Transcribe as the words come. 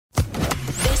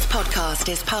podcast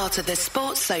is part of the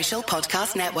Sports Social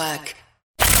Podcast Network.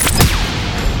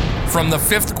 From the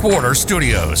Fifth Quarter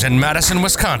Studios in Madison,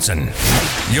 Wisconsin,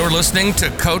 you're listening to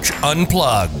Coach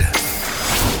Unplugged.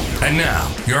 And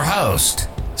now, your host,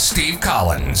 Steve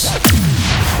Collins.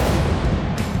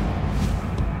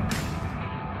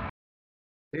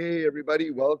 Hey,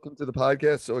 everybody. Welcome to the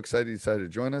podcast. So excited you decided to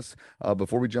join us.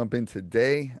 Before we jump in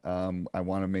today, I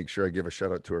want to make sure I give a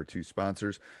shout out to our two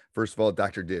sponsors. First of all,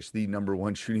 Dr. Dish, the number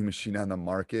one shooting machine on the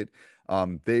market.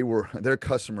 Their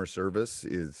customer service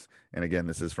is, and again,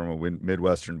 this is from a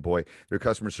Midwestern boy, their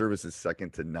customer service is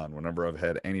second to none. Whenever I've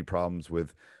had any problems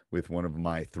with one of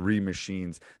my three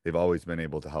machines, they've always been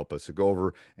able to help us. So go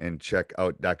over and check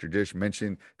out Dr. Dish.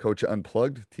 Mention Coach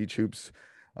Unplugged, Teach Hoops,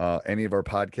 any of our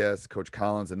podcasts, Coach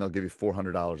Collins, and they'll give you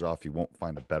 $400 off. You won't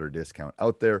find a better discount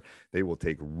out there. They will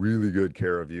take really good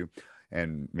care of you.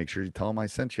 And make sure you tell them I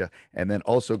sent you. And then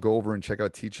also go over and check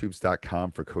out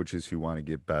teachhoops.com for coaches who want to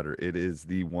get better. It is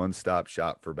the one-stop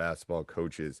shop for basketball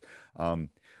coaches.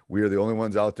 We are the only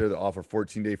ones out there that offer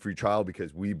 14-day free trial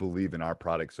because we believe in our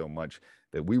product so much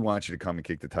that we want you to come and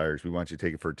kick the tires. We want you to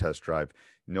take it for a test drive.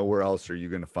 Nowhere else are you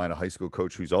going to find a high school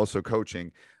coach who's also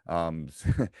coaching. I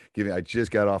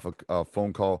just got off a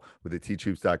phone call with a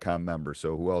teachhoops.com member.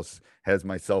 So who else has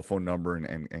my cell phone number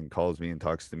and calls me and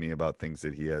talks to me about things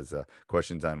that he has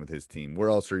questions on with his team? Where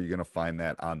else are you going to find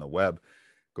that on the web?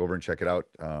 Go over and check it out.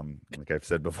 Like I've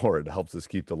said before, it helps us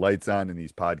keep the lights on in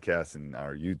these podcasts and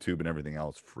our YouTube and everything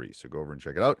else free. So go over and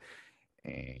check it out.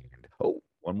 And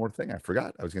one more thing I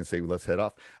forgot. I was going to say, let's head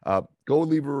off. Go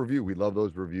leave a review. We love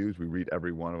those reviews. We read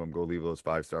every one of them. Go leave those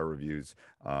 5-star reviews.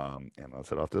 And let's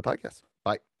head off to the podcast.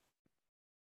 Bye.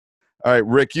 All right,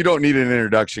 Rick, you don't need an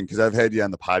introduction because I've had you on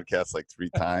the podcast like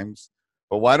 3 times.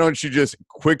 But why don't you just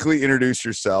quickly introduce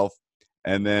yourself?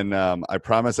 And then I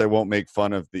promise I won't make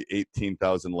fun of the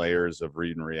 18,000 layers of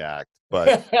read and react,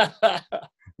 but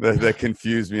that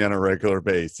confuse me on a regular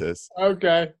basis.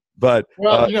 Okay. But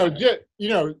well,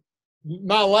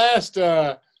 my last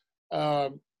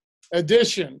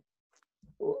edition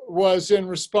was in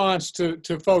response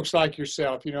to folks like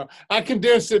yourself. I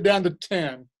condensed it down to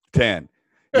 10. 10.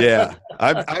 Yeah.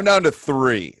 I'm down to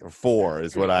 3 or 4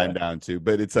 is what I'm down to.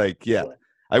 But it's like, yeah,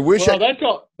 I wish. Well,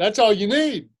 that's all you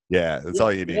need. Yeah, that's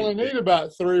all you need. You only need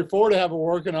about 3 or 4 to have a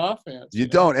working offense. You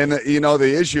don't. And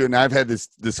the issue, and I've had this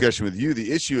discussion with you, the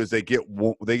issue is they get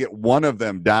one of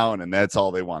them down and that's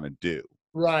all they want to do.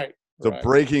 Right. So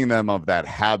breaking them of that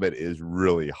habit is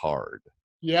really hard.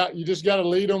 Yeah, you just got to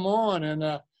lead them on.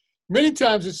 And many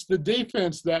times it's the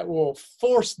defense that will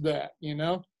force that,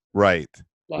 Right,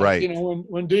 right.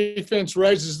 When defense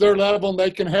raises their level and they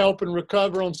can help and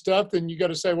recover on stuff, then you got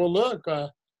to say, well, look,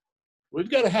 we've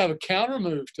got to have a counter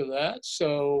move to that.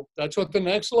 So that's what the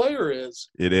next layer is.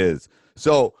 It is.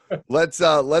 So let's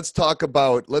talk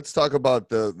about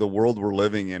the world we're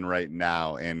living in right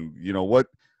now. And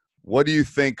what do you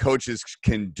think coaches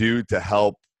can do to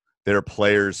help their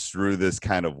players through this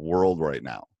kind of world right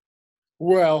now?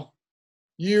 Well,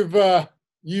 you've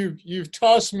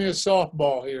tossed me a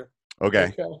softball here.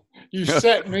 Okay. You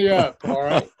set me up. All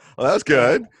right. Well, that's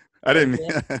good. I didn't.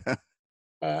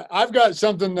 I've got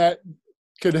something that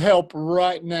could help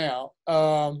right now.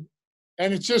 And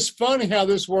it's just funny how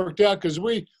this worked out because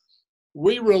we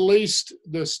released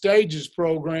the Stages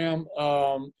program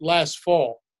last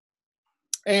fall.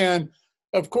 And,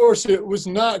 of course, it was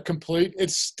not complete.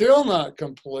 It's still not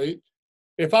complete.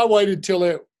 If I waited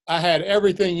till I had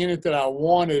everything in it that I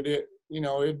wanted,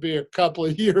 it'd be a couple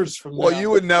of years from now. Well, you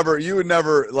would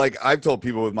never, like I've told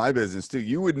people with my business too,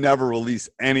 you would never release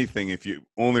anything if you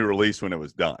only released when it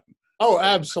was done. Oh,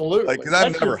 absolutely. Because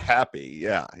I'm never happy.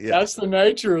 Yeah. That's the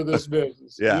nature of this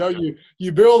business. Yeah.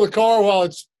 You build a car while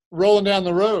it's rolling down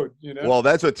the road. Well,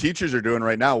 that's what teachers are doing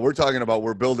right now. We're talking about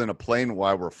we're building a plane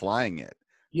while we're flying it.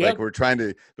 Yep. Like we're trying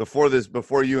to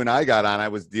before you and I got on, I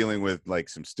was dealing with like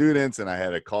some students and I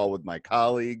had a call with my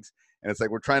colleagues, and it's like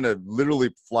we're trying to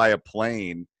literally fly a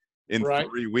plane in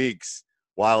 3 weeks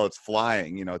while it's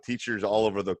flying. Teachers all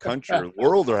over the country, the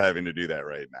world are having to do that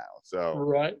right now. So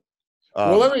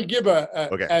well, let me give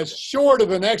as short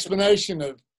of an explanation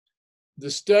of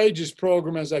the Stages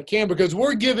program as I can, because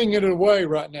we're giving it away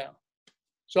right now.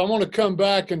 So I want to come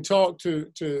back and talk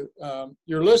to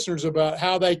your listeners about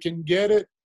how they can get it.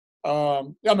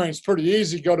 It's pretty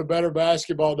easy. Go to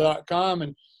betterbasketball.com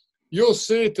and you'll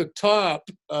see at the top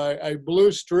a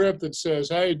blue strip that says,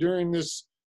 hey, during this,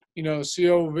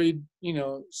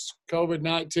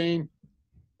 COVID-19,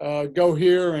 go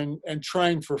here and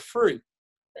train for free.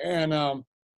 And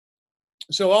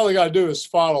so all you got to do is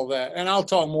follow that. And I'll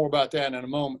talk more about that in a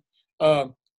moment.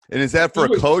 And is that for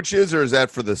It was- coaches or is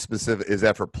that for the specific? Is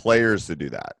that for players to do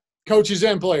that? Coaches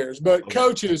and players, but Okay.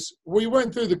 coaches, we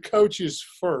went through the coaches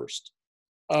first.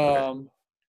 And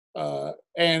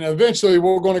eventually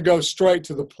we're going to go straight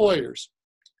to the players.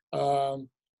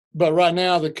 But right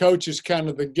now the coach is kind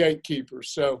of the gatekeeper.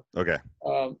 So, Okay.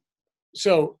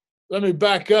 so let me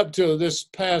back up to this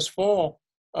past fall.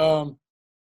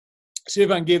 See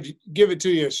if I can give it to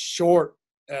you as short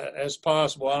as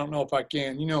possible. I don't know if I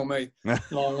can. You know me,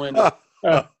 long-winded.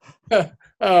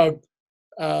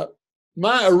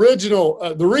 My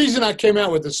original, the reason I came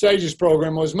out with the Stages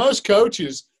program was most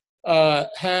coaches don't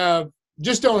have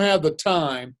the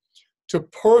time to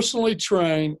personally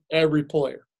train every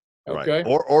player. Okay.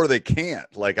 Right. Or they can't.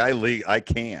 Like I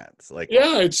can't. Like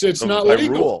Yeah, it's not by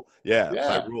legal. rule. Yeah,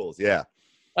 Yeah. by rules. Yeah.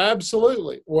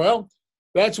 Absolutely. Well,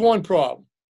 that's one problem.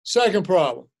 Second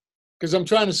problem, because I'm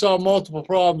trying to solve multiple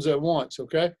problems at once,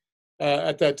 okay,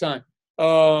 at that time,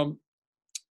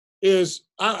 is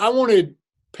I wanted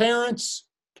parents,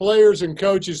 players, and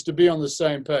coaches to be on the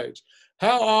same page.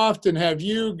 How often have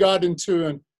you got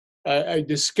into a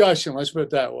discussion, let's put it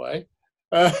that way,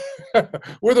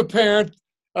 with a parent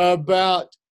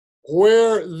about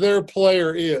where their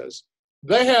player is?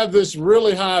 They have this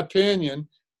really high opinion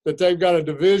that they've got a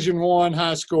Division I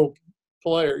high school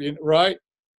player, right?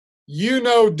 You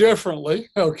know differently,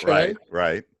 okay?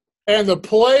 Right. And the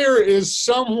player is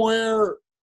somewhere,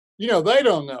 they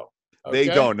don't know. Okay?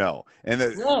 They don't know. And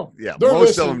No, yeah, they're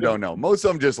most of them listening. don't know. Most of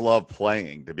them just love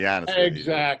playing, to be honest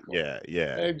Exactly. with you.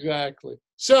 Yeah. Exactly.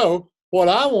 So what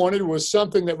I wanted was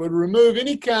something that would remove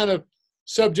any kind of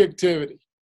subjectivity.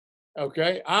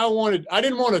 Okay. I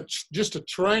didn't want just a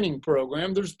training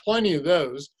program. There's plenty of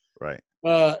those. Right.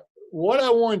 What I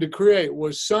wanted to create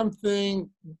was something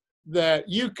that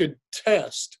you could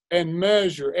test and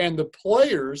measure, and the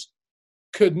players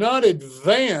could not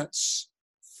advance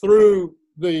through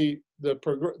the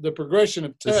progression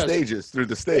of tests. Through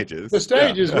the stages. The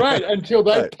stages, Yeah. right, until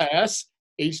they Right. pass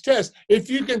each test. If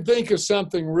you can think of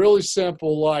something really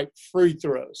simple like free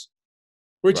throws,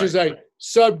 which is a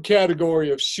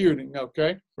subcategory of shooting,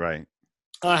 okay? Right.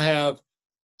 I have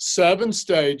 7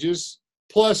 stages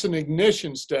plus an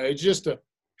ignition stage just to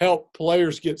help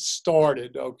players get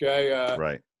started, okay?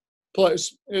 Right.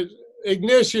 Plus,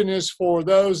 ignition is for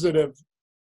those that have,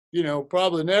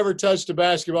 probably never touched a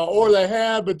basketball, or they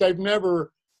have, but they've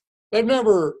never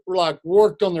like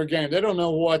worked on their game. They don't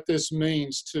know what this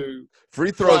means to.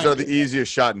 Free throws are the Right.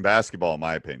 easiest shot in basketball, in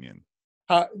my opinion.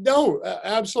 No,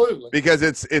 absolutely. Because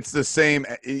it's the same.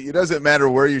 It doesn't matter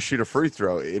where you shoot a free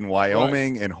throw, in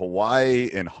Wyoming, in Hawaii,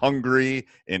 in Hungary,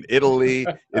 in Italy.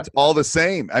 It's all the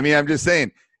same. I mean, I'm just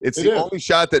saying, it's It the is. only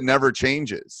shot that never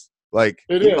changes. Like,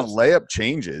 It even a is. layup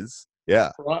changes.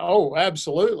 Yeah. Oh,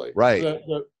 absolutely. Right.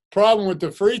 The problem with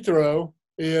the free throw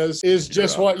is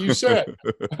just what you said.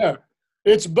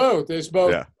 It's both. It's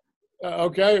both. Yeah.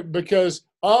 Okay, because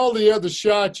all the other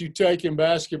shots you take in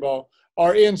basketball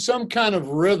are in some kind of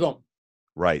rhythm,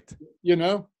 Right.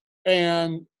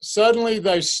 and suddenly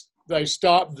they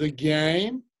stop the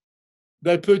game.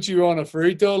 They put you on a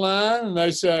free throw line, and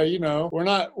they say, we're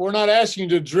not asking you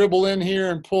to dribble in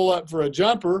here and pull up for a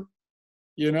jumper.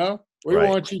 We Right.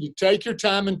 want you to take your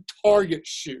time and target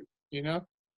shoot.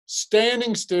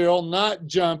 Standing still, not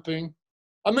jumping.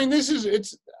 I mean,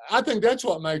 I think that's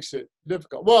what makes it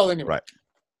difficult. Well, anyway, Right.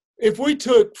 if we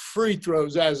took free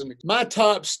throws my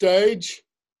top stage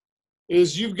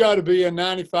is you've got to be a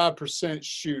 95%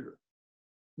 shooter.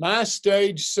 My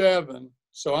stage 7,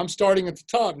 so I'm starting at the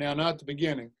top now, not the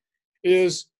beginning,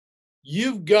 is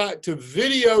you've got to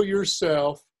video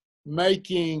yourself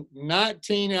making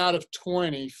 19 out of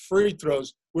 20 free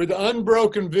throws with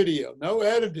unbroken video, no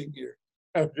editing here.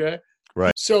 Okay.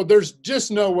 Right. So there's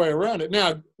just no way around it.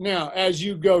 Now, as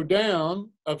you go down,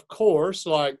 of course,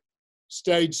 like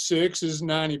stage 6 is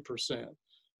 90%.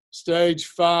 Stage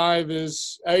 5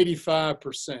 is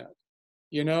 85%,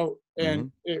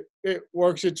 and it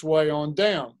works its way on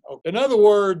down. In other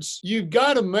words, you've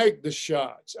got to make the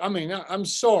shots. I mean, I'm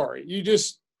sorry. You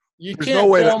There's can't no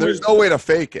way. tell me. There's no way to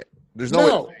fake it. There's no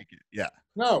way to fake it. Yeah.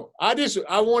 No, I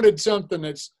wanted something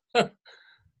that's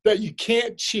that you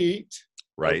can't cheat.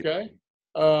 Right. Okay.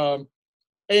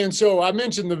 And so I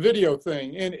mentioned the video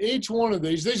thing. And each one of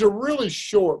these are really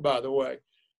short, by the way.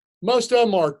 Most of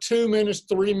them are 2 minutes,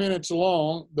 3 minutes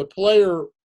long. The player,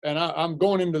 and I'm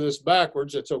going into this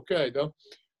backwards. It's okay, though.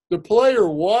 The player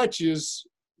watches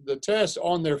the test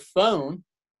on their phone.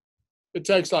 It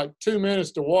takes like 2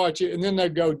 minutes to watch it, and then they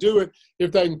go do it.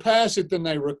 If they can pass it, then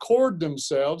they record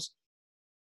themselves.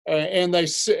 and they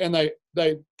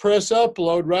press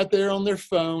upload right there on their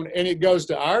phone, and it goes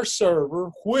to our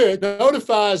server, which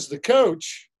notifies the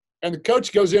coach, and the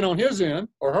coach goes in on his end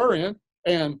or her end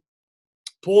and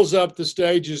pulls up the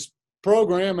Stages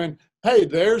program, and hey,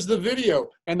 there's the video,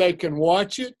 and they can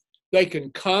watch it. They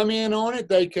can comment on it.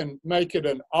 They can make it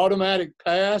an automatic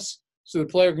pass so the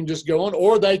player can just go on,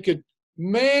 or they could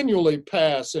manually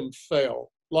pass and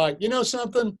fail. Like, you know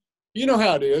something? You know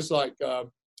how it is. Like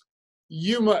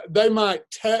they might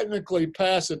technically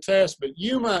pass a test, but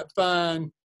you might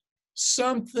find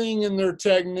something in their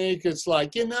technique. It's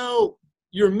like,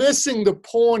 you're missing the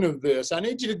point of this. I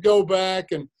need you to go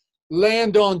back and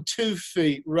land on 2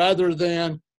 feet rather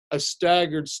than a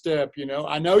staggered step.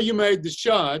 I know you made the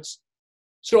shots.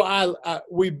 So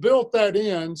we built that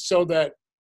in so that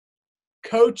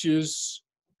coaches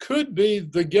could be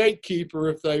the gatekeeper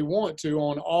if they want to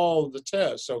on all of the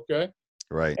tests. Okay.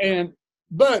 Right.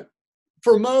 But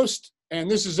for most, and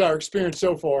this is our experience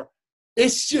so far,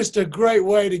 it's just a great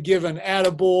way to give an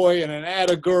attaboy and an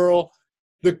attagirl.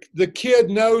 The kid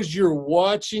knows you're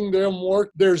watching them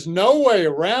work. There's no way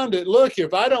around it. Look,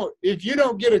 if you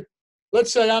don't get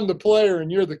let's say I'm the player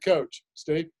and you're the coach,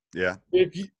 Steve. Yeah.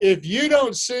 If you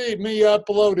don't see me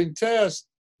uploading tests,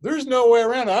 there's no way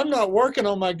around it. I'm not working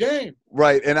on my game.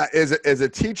 Right. And as a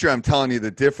teacher, I'm telling you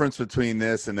the difference between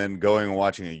this and then going and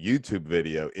watching a YouTube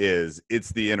video is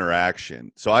it's the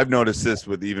interaction. So I've noticed this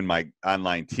with even my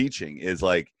online teaching is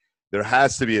like there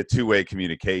has to be a two-way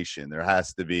communication. There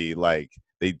has to be like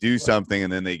they do something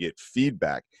and then they get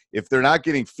feedback. If they're not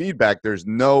getting feedback, there's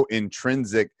no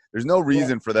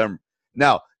reason for them.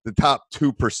 Now, the top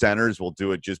 2%ers will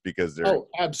do it just because they're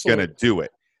going to do it.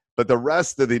 But the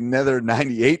rest of the other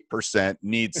 98%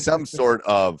 need some sort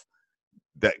of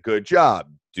that good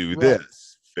job. Do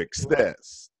this, fix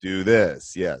this, do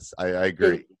this. Yes, I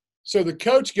agree. So the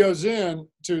coach goes in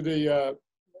to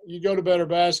you go to Better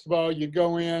Basketball, you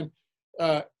go in,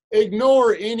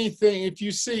 ignore anything. If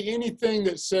you see anything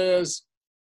that says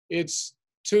it's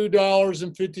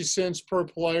 $2.50 per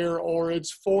player or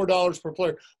it's $4 per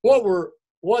player,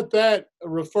 what that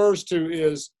refers to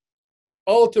is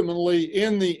ultimately,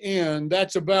 in the end,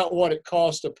 that's about what it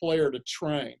costs a player to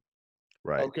train.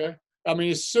 Right. Okay? I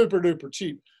mean, it's super duper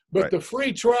cheap. But the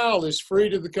free trial is free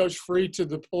to the coach, free to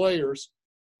the players,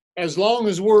 as long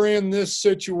as we're in this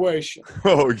situation.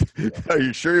 Oh, are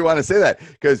you sure you want to say that?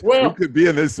 Because we could be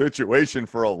in this situation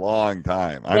for a long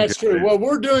time. That's true. Well,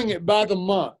 we're doing it by the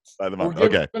month. By the month, we're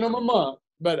giving them a month.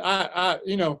 But I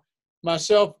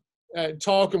myself,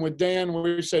 talking with Dan,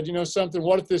 we said, something,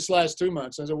 what if this lasts 2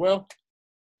 months? I said, well,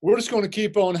 we're just going to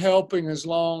keep on helping as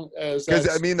long as. Because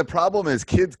the problem is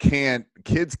kids can't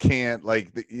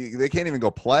like they can't even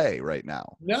go play right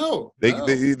now. No.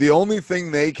 The only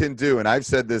thing they can do, and I've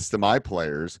said this to my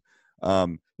players,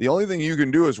 the only thing you can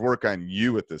do is work on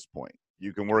you at this point.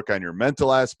 You can work on your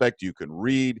mental aspect. You can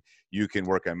read. You can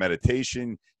work on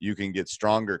meditation. You can get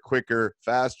stronger, quicker,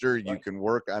 faster. Right. You can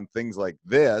work on things like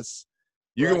this.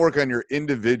 You can work on your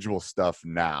individual stuff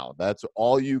now. That's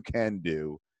all you can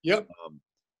do. Yep.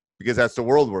 Because that's the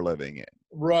world we're living in.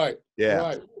 Right. Yeah.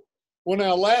 Right. Well,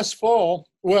 now last fall,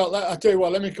 I'll tell you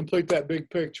what, let me complete that big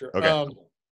picture. Okay.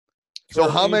 So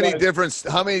how many different,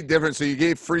 so you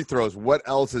gave free throws. What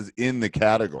else is in the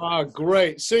category?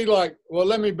 Great. See,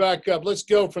 let me back up. Let's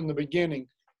go from the beginning.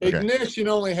 Okay. Ignition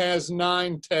only has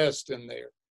 9 tests in there.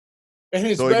 And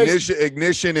it's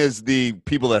ignition is the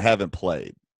people that haven't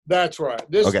played. That's right.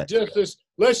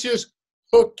 Let's just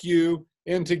hook you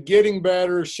into getting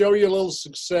better, show you a little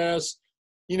success.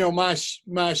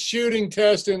 My shooting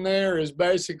test in there is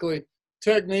basically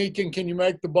technique and can you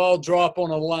make the ball drop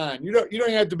on a line. You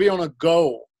don't have to be on a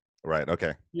goal. Right.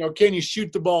 Okay. Can you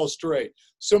shoot the ball straight?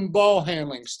 Some ball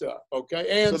handling stuff. Okay.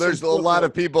 And so there's a lot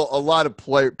of people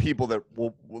that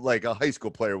will, like a high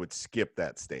school player would skip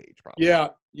that stage. Probably.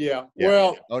 Yeah.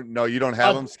 Well, no, you don't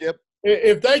have them skip.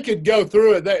 If they could go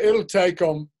through it, it'll take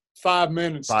them 5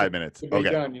 minutes. 5 minutes to be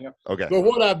done. Okay. But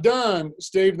what I've done,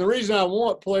 Steve, and the reason I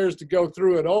want players to go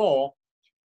through it all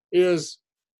is,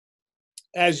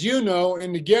 as you know,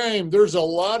 in the game, there's a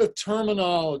lot of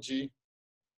terminology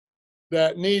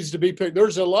that needs to be picked.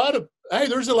 There's a lot of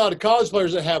college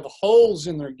players that have holes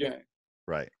in their game.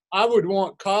 Right. I would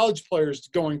want college players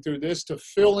going through this to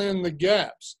fill in the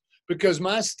gaps, because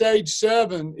my stage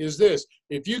 7 is this.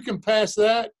 If you can pass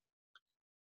that,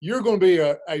 you're going to be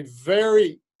a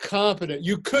very competent,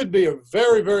 you could be a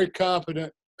very, very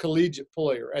competent collegiate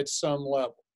player at some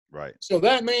level. Right. So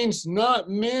that means not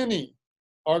many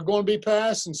are going to be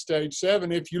passing stage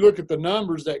 7 if you look at the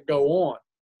numbers that go on.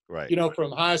 Right.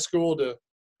 From high school to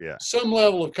some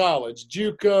level of college,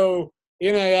 JUCO,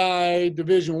 NAIA,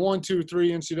 Division 1, 2,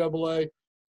 3, NCAA,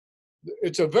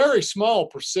 it's a very small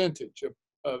percentage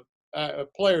of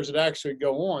players that actually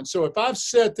go on. So if I've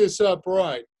set this up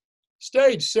right,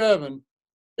 stage 7,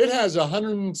 it has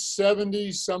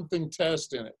 170-something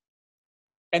tests in it.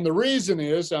 And the reason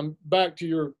is, I'm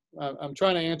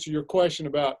trying to answer your question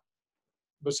about,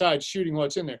 besides shooting,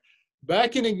 what's in there.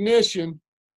 Back in Ignition,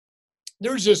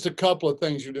 there's just a couple of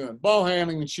things you're doing. Ball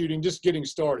handling and shooting, just getting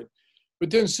started. But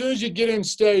then as soon as you get in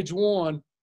stage 1,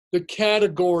 the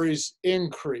categories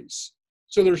increase.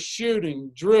 So there's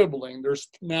shooting, dribbling, there's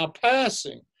now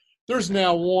passing, there's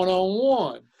now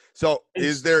one-on-one. So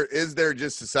is there,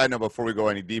 just a side note before we go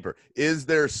any deeper, is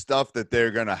there stuff that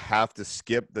they're going to have to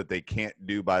skip that they can't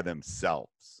do by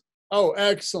themselves? Oh,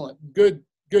 excellent. Good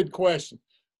question.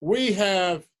 We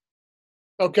have,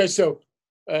 okay, so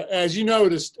as you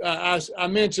noticed, I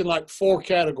mentioned like 4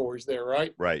 categories there,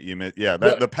 right? Right.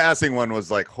 The passing one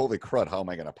was like, holy crud, how am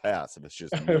I going to pass if it's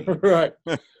just me? Right.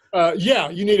 Yeah,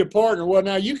 you need a partner. Well,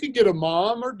 now you could get a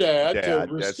mom or dad to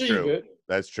receive it.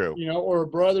 That's true. Or a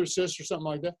brother, sister, something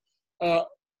like that.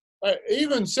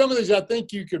 Even some of these, I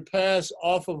think you could pass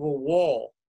off of a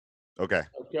wall. Okay.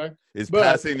 Is But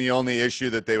passing the only issue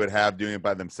that they would have doing it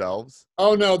by themselves?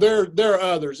 Oh, no, there are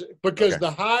others. Because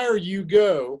the higher you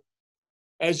go,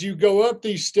 as you go up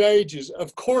these stages,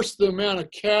 of course, the amount of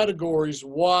categories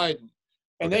widen.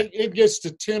 And it gets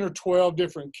to 10 or 12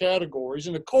 different categories.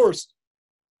 And, of course,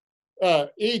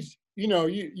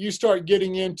 you start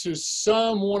getting into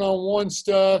some one-on-one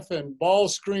stuff and ball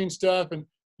screen stuff, and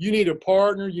you need a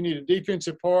partner. You need a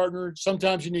defensive partner.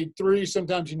 Sometimes you need 3.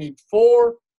 Sometimes you need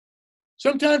 4.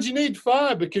 Sometimes you need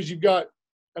 5 because you've got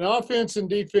an offense and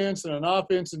defense and an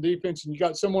offense and defense, and you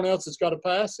got someone else that's got to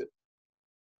pass it.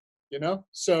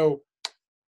 So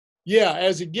yeah,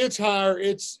 as it gets higher,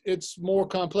 it's more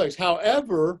complex.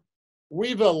 However,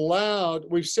 we've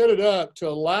set it up to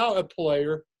allow a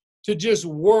player to just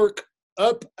work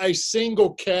up a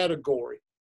single category.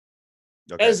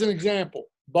 Okay. As an example,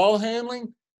 ball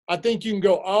handling, I think you can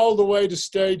go all the way to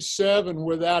stage 7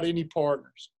 without any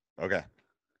partners. Okay.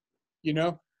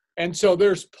 And so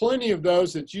there's plenty of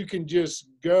those that you can just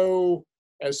go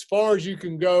as far as you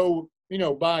can go,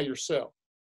 by yourself.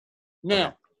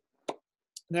 Now,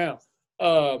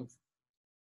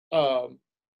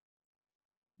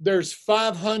 there's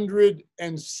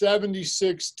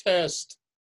 576 tests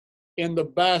in the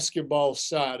basketball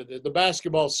side of it, the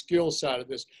basketball skill side of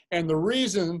this. And the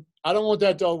reason, I don't want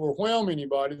that to overwhelm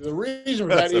anybody, the reason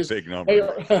for that is a big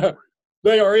number.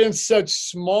 They are in such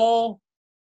small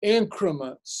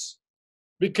increments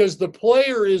because the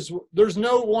player there's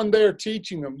no one there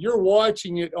teaching them. You're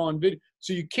watching it on video.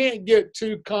 So you can't get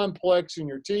too complex in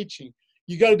your teaching.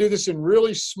 You got to do this in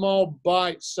really small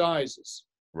bite sizes.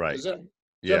 Right. Does that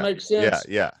make sense?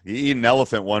 Yeah. You eat an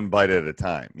elephant one bite at a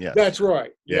time. Yeah. That's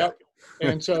right. Yeah. Yep.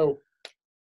 And so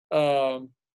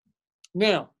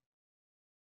now,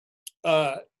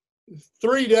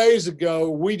 3 days ago,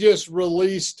 we just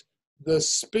released the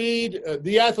speed,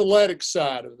 the athletic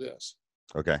side of this.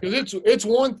 Okay. Because it's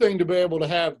one thing to be able to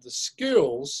have the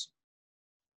skills,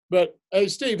 but hey,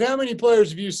 Steve, how many players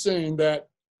have you seen that,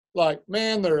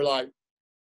 they're like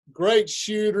great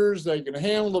shooters, they can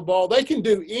handle the ball, they can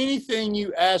do anything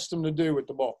you ask them to do with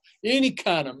the ball, any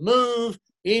kind of move,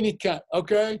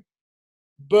 okay?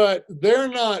 But they're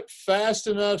not fast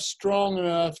enough, strong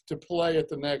enough to play at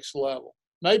the next level.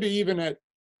 Maybe even at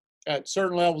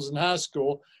certain levels in high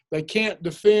school, they can't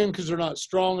defend because they're not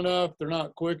strong enough, they're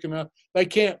not quick enough, they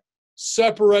can't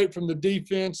separate from the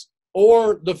defense,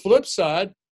 or the flip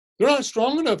side, they're not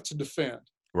strong enough to defend.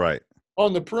 Right.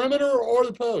 On the perimeter or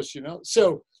the post,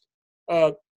 So,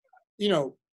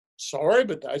 sorry,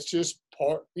 but that's just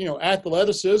part,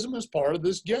 athleticism is part of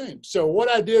this game. So what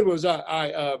I did was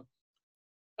I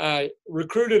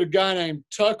recruited a guy named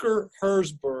Tucker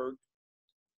Herzberg,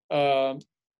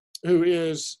 who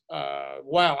is,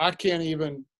 I can't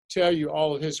even tell you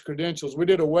all of his credentials. We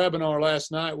did a webinar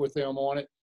last night with him on it.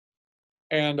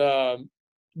 And,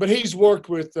 but he's worked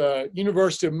with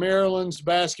University of Maryland's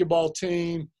basketball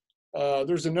team.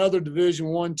 There's another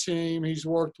Division I team he's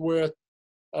worked with.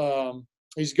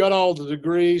 He's got all the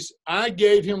degrees. I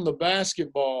gave him the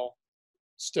basketball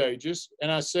stages,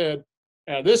 and I said,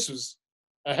 now this was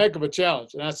a heck of a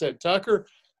challenge. And I said, Tucker,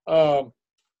 I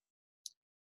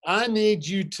need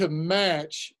you to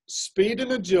match speed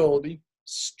and agility,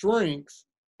 strength,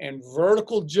 and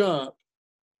vertical jump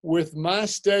with my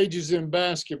stages in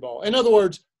basketball. In other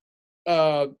words,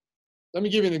 let me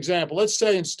give you an example. Let's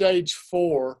say in stage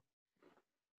 4,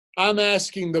 I'm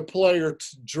asking the player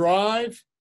to drive,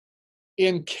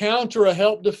 encounter a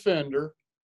help defender,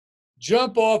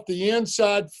 jump off the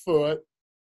inside foot,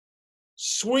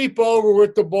 sweep over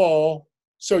with the ball,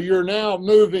 so you're now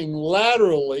moving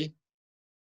laterally,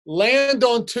 land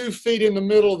on 2 feet in the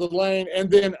middle of the lane,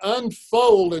 and then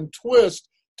unfold and twist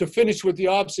to finish with the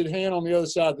opposite hand on the other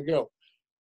side of the goal.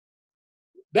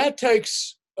 That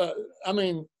takes, I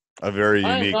mean, a very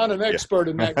I'm unique. not an expert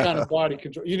in that kind of body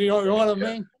control. You know what I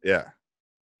mean? Yeah.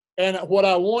 And what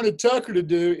I wanted Tucker to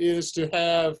do is to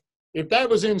have, if that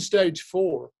was in stage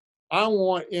 4, I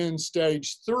want in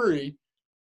stage 3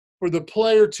 for the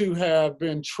player to have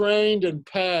been trained and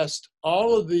passed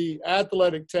all of the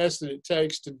athletic tests that it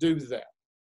takes to do that.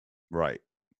 Right.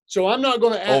 So I'm not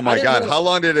going to. Oh my God! How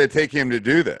long did it take him to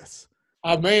do this?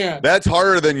 Man, that's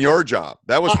harder than your job.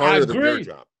 That was harder than your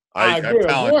job. I agree.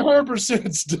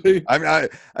 100%, Steve.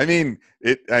 I mean,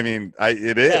 it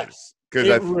is because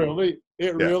it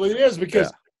really is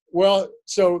because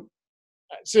so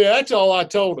see, that's all I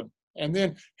told him, and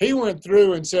then he went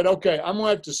through and said, okay, I'm going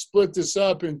to have to split this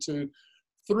up into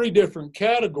 3 different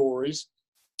categories,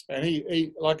 and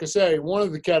he like I say, one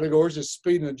of the categories is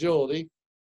speed and agility.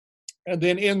 And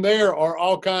then in there are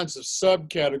all kinds of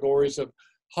subcategories of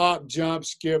hop, jump,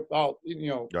 skip, all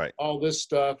this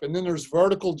stuff. And then there's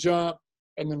vertical jump,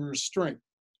 and then there's strength.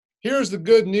 Here's the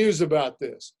good news about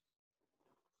this.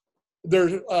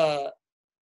 There's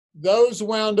those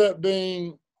wound up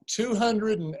being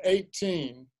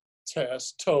 218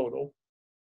 tests total,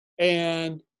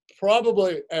 and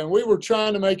we were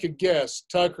trying to make a guess,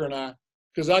 Tucker and I,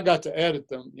 because I got to edit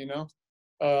them,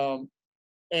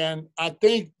 and I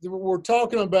think we're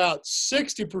talking about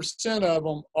 60% of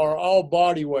them are all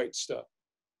body weight stuff.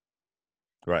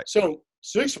 Right. So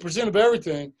 60% of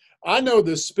everything. I know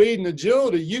the speed and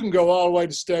agility, you can go all the way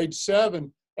to stage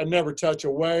 7 and never touch a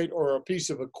weight or a piece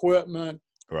of equipment.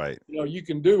 Right. You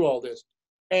can do all this.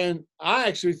 And I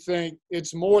actually think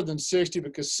it's more than 60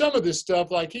 because some of this stuff,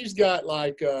 like he's got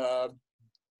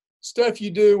stuff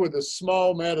you do with a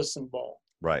small medicine ball.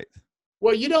 Right.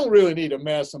 Well, you don't really need a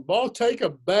medicine ball. Take a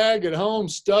bag at home,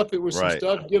 stuff it with some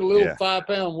stuff, get a little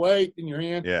 5-pound weight in your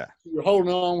hand. Yeah. You're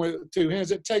holding on with 2 hands.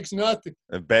 It takes nothing.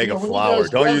 A bag of flour.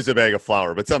 Don't use a bag of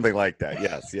flour, but something like that.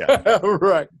 Yes. Yeah.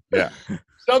 Right. Yeah.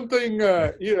 Something,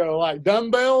 like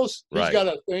dumbbells. He's Right. got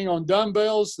a thing on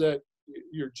dumbbells that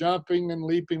you're jumping and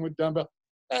leaping with dumbbells.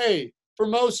 Hey, for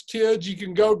most kids, you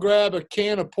can go grab a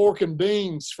can of pork and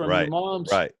beans from your mom's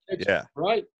kitchen, yeah.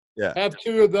 right? Yeah. Have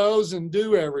 2 of those and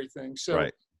do everything. So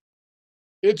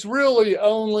it's really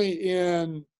only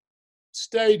in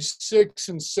stage 6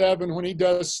 and 7 when he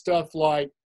does stuff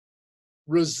like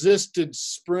resisted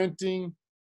sprinting,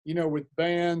 with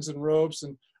bands and ropes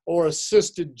or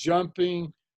assisted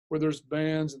jumping where there's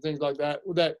bands and things like that.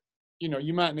 That,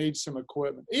 you might need some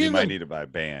equipment. You might need to buy a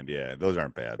band. Yeah. Those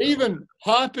aren't bad. Even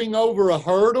hopping over a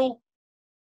hurdle.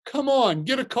 Come on,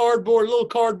 get a little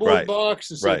cardboard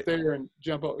box and sit there and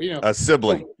jump over. A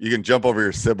sibling. You can jump over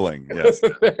your sibling. Yes.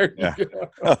 There you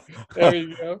go. There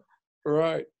you go.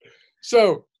 Right.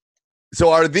 So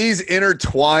are these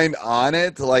intertwined on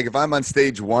it? Like if I'm on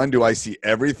stage 1, do I see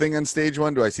everything on stage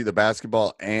 1? Do I see the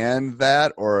basketball and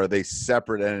that, or are they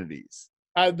separate entities?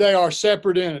 They are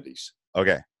separate entities.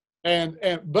 Okay.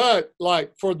 But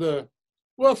like for the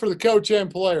coach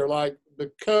and player, like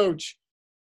the coach.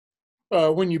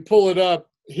 When you pull it up,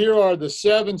 here are the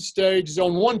 7 stages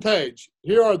on one page.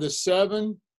 Here are the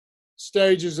 7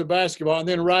 stages of basketball. And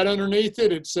then right underneath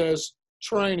it, it says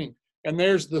training. And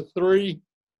there's the 3,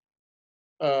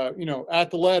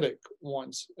 athletic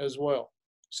ones as well.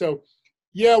 So,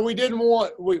 yeah, we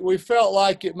felt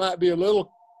like it might be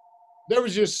there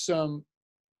was just some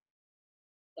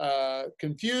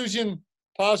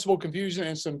possible confusion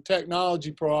and some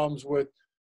technology problems with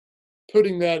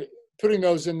putting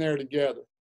those in there together.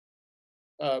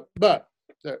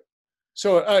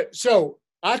 So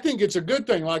I think it's a good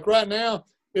thing. Like right now,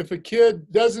 if a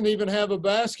kid doesn't even have a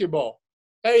basketball,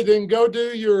 hey, then go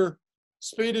do your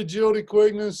speed, agility,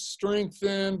 quickness, strength,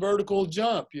 and vertical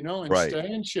jump, and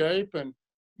stay in shape. And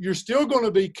you're still going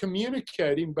to be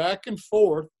communicating back and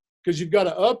forth because you've got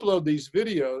to upload these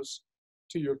videos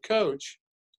to your coach.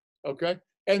 Okay.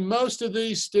 And most of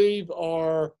these, Steve,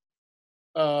 are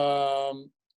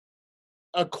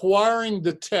acquiring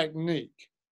the technique,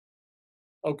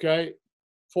 okay,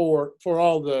 for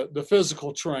all the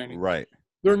physical training. Right.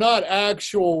 They're not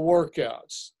actual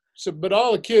workouts. So, but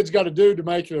all the kids got to do to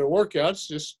make it a workout is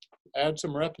just add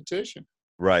some repetition.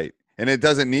 Right. And it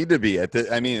doesn't need to be at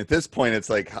this point, it's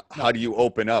like, how do you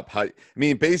open up?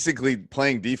 Basically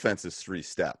playing defense is 3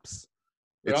 steps.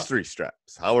 It's 3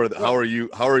 steps. How are you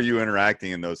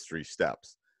interacting in those 3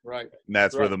 steps? Right. And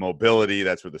that's where the mobility,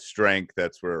 that's where the strength,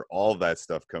 that's where all that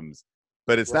stuff comes.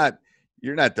 But it's not,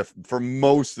 for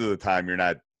most of the time, you're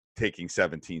not taking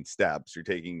 17 steps. You're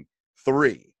taking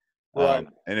 3. Right.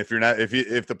 And if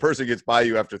the person gets by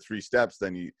you after 3 steps,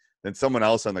 then someone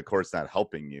else on the court's not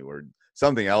helping you, or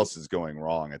something else is going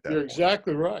wrong at that You're point.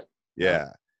 exactly right. Yeah.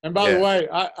 And by the way,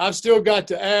 I've still got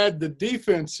to add the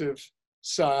defensive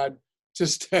side to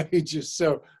stages.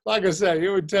 So like I say,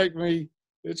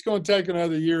 it's going to take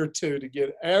another year or 2 to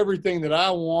get everything that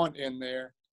I want in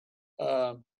there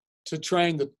to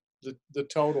train the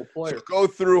total player. So go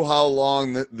through how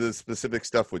long the specific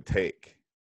stuff would take.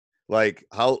 Like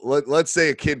let's say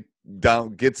a kid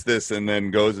gets this and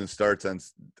then goes and starts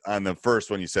on the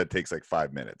first one you said takes like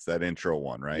 5 minutes, that intro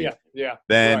one, right? Yeah.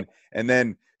 Then right. And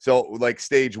then so like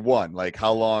stage 1, like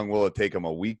how long will it take them,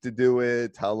 a week to do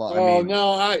it? How long?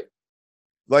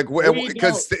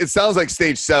 Because it sounds like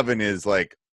stage 7 is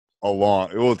like it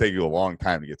will take you a long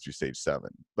time to get through stage 7.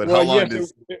 But how long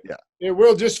it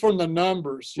will, just from the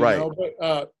numbers, you right. know.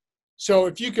 But so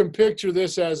if you can picture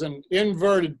this as an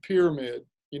inverted pyramid,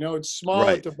 you know, it's small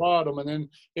right. at the bottom and then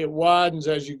it widens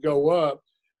as you go up.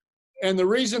 And the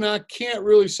reason I can't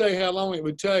really say how long it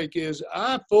would take is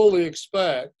I fully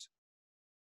expect,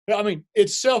 I mean,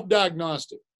 it's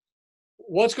self-diagnostic.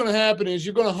 What's going to happen is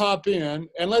you're going to hop in,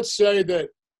 and let's say that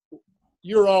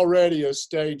you're already a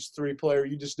stage 3 player,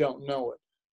 you just don't know it.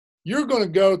 You're going to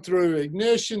go through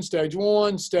ignition, stage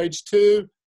 1, stage 2,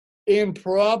 in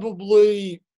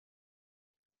probably,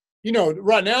 you know,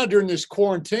 right now during this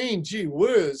quarantine, gee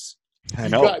whiz,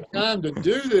 you've got time to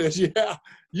do this. Yeah,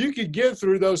 you could get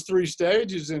through those 3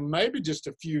 stages in maybe just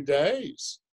a few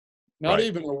days, not right.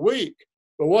 even a week.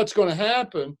 But what's going to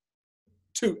happen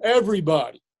to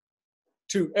everybody,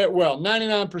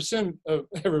 99% of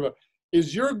everybody,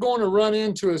 is you're going to run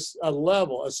into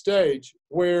a stage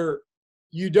where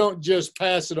you don't just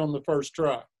pass it on the first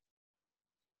try.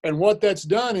 And what that's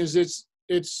done is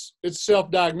it's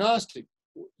self-diagnostic.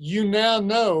 You now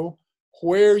know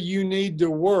where you need to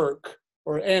work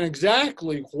and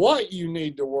exactly what you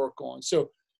need to work on. So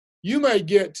you may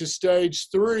get to stage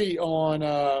 3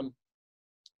 on,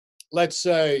 let's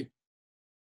say,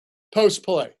 post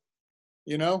play,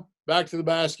 you know, back to the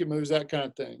basket moves, that kind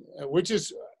of thing, which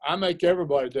is, I make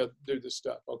everybody do this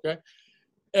stuff. Okay.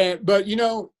 But you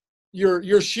know,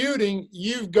 you're shooting,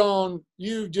 you've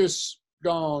just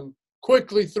gone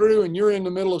quickly through and you're in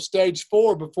the middle of stage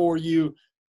 4 before you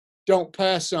don't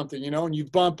pass something, you know, and you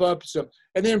bump up some,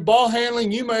 and then ball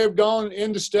handling, you may have gone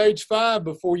into stage 5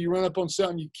 before you run up on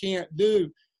something you can't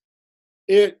do.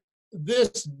 You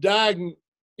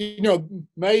know,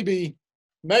 maybe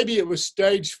it was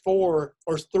stage 4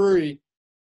 or 3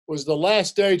 was the last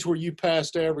stage where you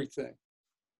passed everything.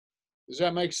 Does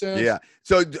that make sense? Yeah.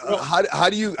 So how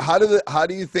do you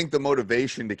think the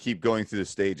motivation to keep going through the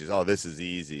stages? Oh, this is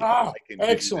easy. Oh,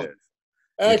 excellent.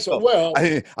 Excellent. Well,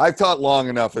 I've taught long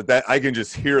enough that I can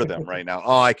just hear them right now.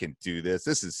 Oh, I can do this.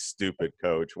 This is stupid,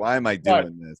 coach. Why am I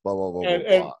doing this? Blah, blah, blah, blah,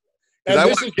 blah. Because I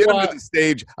want to get them to the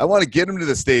stage. I want to get them to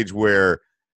the stage where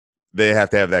they have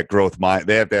to have that growth mind.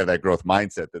 They have to have that growth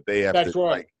mindset that they have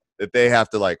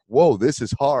whoa, this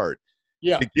is hard.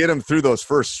 Yeah. To get them through those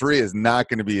first 3 is not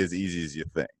going to be as easy as you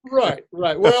think. Right.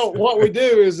 Well, what we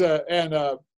do is,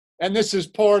 and this is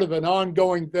part of an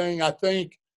ongoing thing. I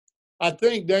think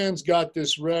Dan's got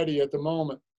this ready at the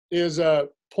moment, is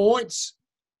points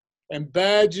and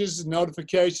badges and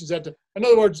notifications. In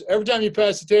other words, every time you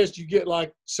pass the test, you get like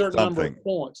a certain number of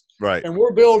points. Right. And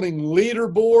we're building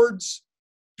leaderboards.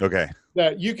 Okay.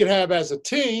 That you could have as a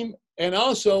team, and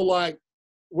also like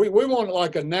we want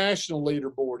like a national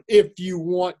leaderboard if you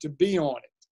want to be on it.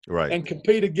 Right. And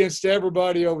compete against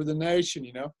everybody over the nation,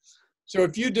 you know. So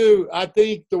if you do, I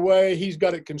think the way he's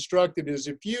got it constructed is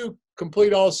if you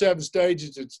complete all 7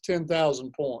 stages, it's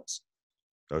 10,000 points.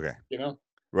 Okay. You know?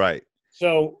 Right.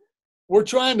 So we're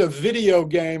trying to video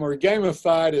game or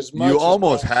gamify it as much. You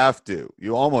almost have to.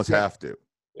 You almost have to.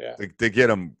 Yeah. To get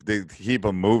them, to keep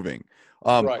them moving.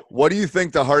 Right. What do you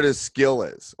think the hardest skill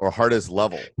is, or hardest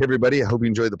level? Hey everybody, I hope you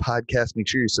enjoyed the podcast. Make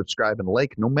sure you subscribe and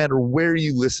like no matter where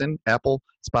you listen, Apple,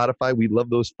 Spotify. We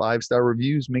love those 5-star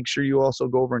reviews. Make sure you also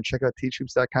go over and check out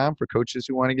teachhoops.com for coaches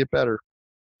who want to get better.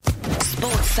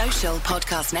 Sports Social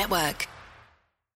Podcast Network.